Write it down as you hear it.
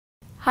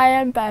Hi,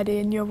 I'm Birdy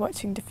and you're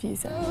watching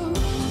Diffuser.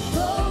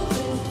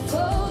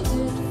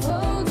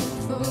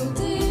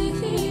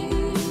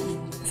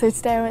 So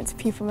today I went to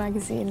People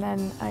magazine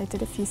and I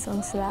did a few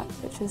songs for that,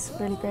 which was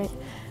really great.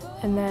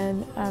 And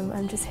then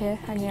I'm just here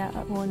hanging out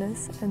at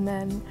Warner's, and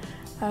then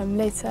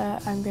later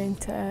I'm going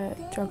to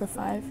Jogger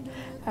 5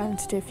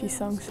 to do a few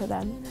songs for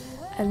them.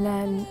 And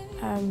then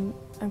I'm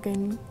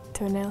going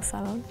to a nail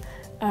salon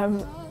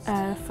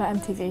for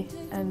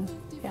MTV, and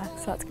yeah,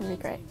 so that's going to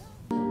be great.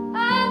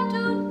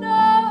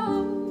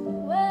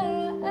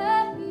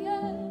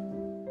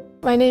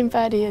 My name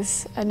Birdy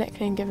is a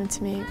nickname given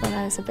to me when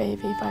I was a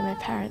baby by my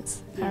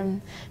parents,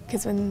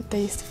 because when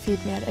they used to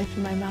feed me I'd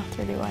open my mouth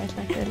really wide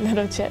like a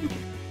little chick.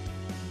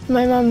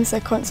 My mum's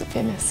a concert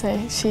pianist,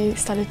 so she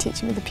started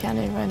teaching me the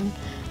piano when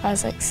I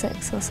was like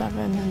 6 or 7,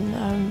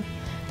 and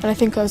I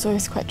think I was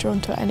always quite drawn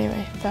to it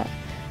anyway, but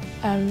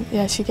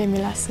yeah, she gave me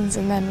lessons,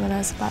 and then when I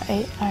was about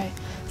 8 I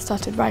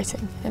started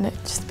writing and it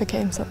just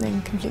became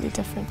something completely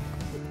different.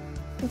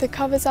 The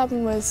covers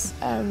album was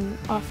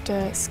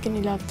after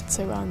Skinny Love did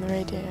so well on the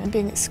radio, and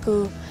being at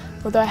school,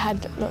 although I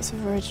had lots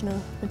of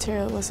original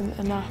material, it wasn't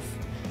enough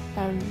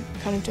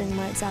kind of doing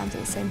my exams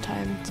at the same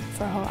time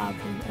for a whole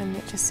album, and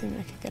it just seemed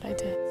like a good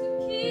idea.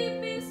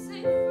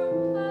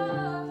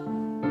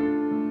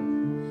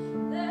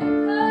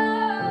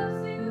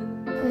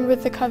 And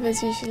with the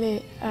covers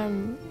usually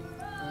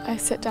I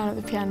sit down at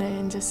the piano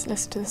and just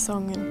listen to the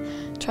song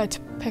and try to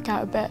pick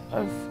out a bit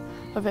of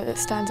it that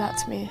stands out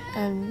to me,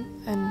 and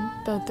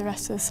build the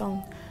rest of the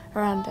song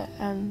around it,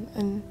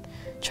 and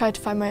try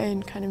to find my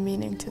own kind of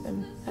meaning to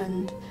them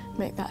and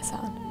make that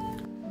sound.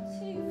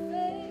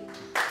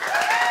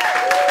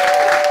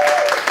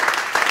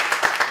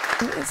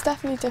 It's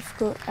definitely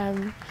difficult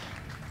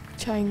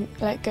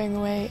going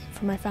away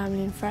from my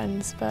family and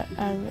friends, but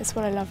it's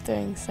what I love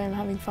doing, so I'm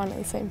having fun at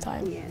the same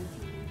time. Yeah.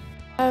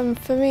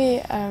 For me,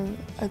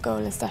 a goal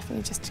is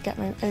definitely just to get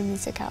my own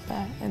music out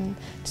there and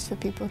just for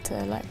people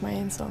to like my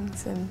own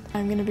songs. And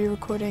I'm going to be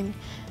recording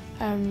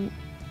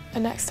a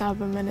next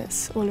album, and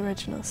it's all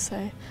originals,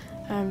 so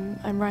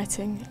I'm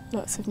writing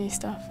lots of new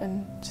stuff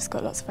and just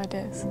got lots of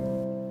ideas.